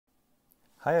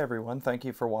Hi everyone, thank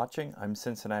you for watching. I'm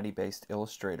Cincinnati-based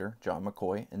illustrator John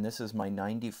McCoy, and this is my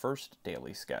 91st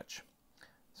daily sketch.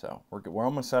 So we're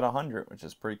almost at 100, which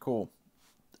is pretty cool.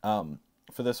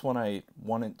 For this one, I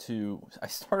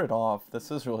started off,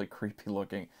 this is really creepy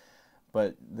looking,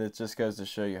 but it just goes to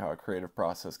show you how a creative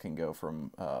process can go from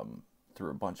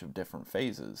through a bunch of different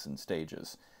phases and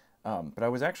stages. But I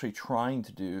was actually trying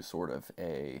to do sort of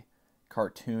a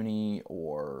cartoony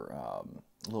or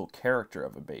little character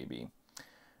of a baby.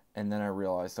 And then I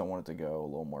realized I wanted to go a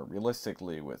little more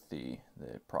realistically with the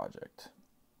project,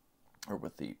 or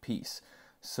with the piece.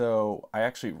 So I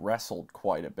actually wrestled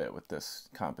quite a bit with this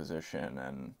composition,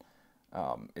 and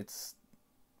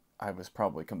I was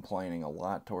probably complaining a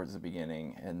lot towards the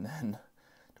beginning, and then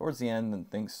towards the end, then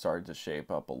things started to shape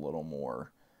up a little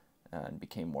more and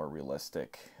became more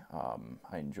realistic.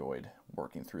 I enjoyed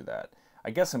working through that.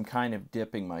 I guess I'm kind of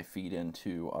dipping my feet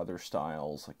into other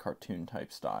styles, like cartoon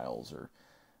type styles, or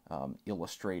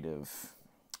illustrative,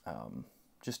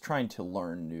 just trying to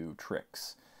learn new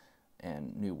tricks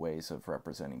and new ways of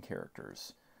representing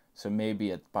characters. So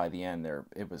maybe by the end there,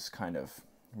 it was kind of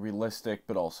realistic,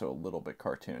 but also a little bit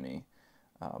cartoony,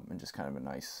 and just kind of a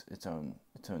nice its own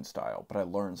style. But I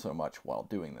learned so much while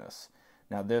doing this.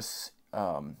 Now this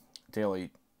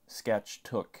daily sketch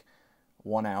took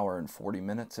 1 hour and 40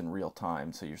 minutes in real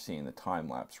time. So you're seeing the time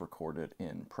lapse recorded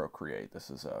in Procreate. This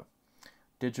is a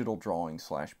digital drawing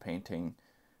 / painting,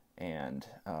 and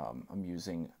I'm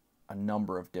using a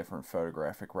number of different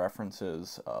photographic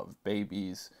references of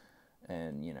babies,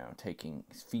 and taking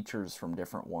features from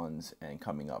different ones and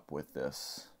coming up with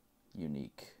this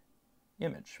unique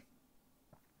image.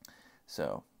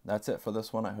 So that's it for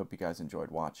this one. I hope you guys enjoyed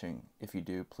watching. If you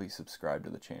do, please subscribe to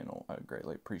the channel. I would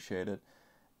greatly appreciate it.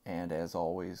 And as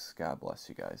always, God bless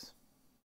you guys.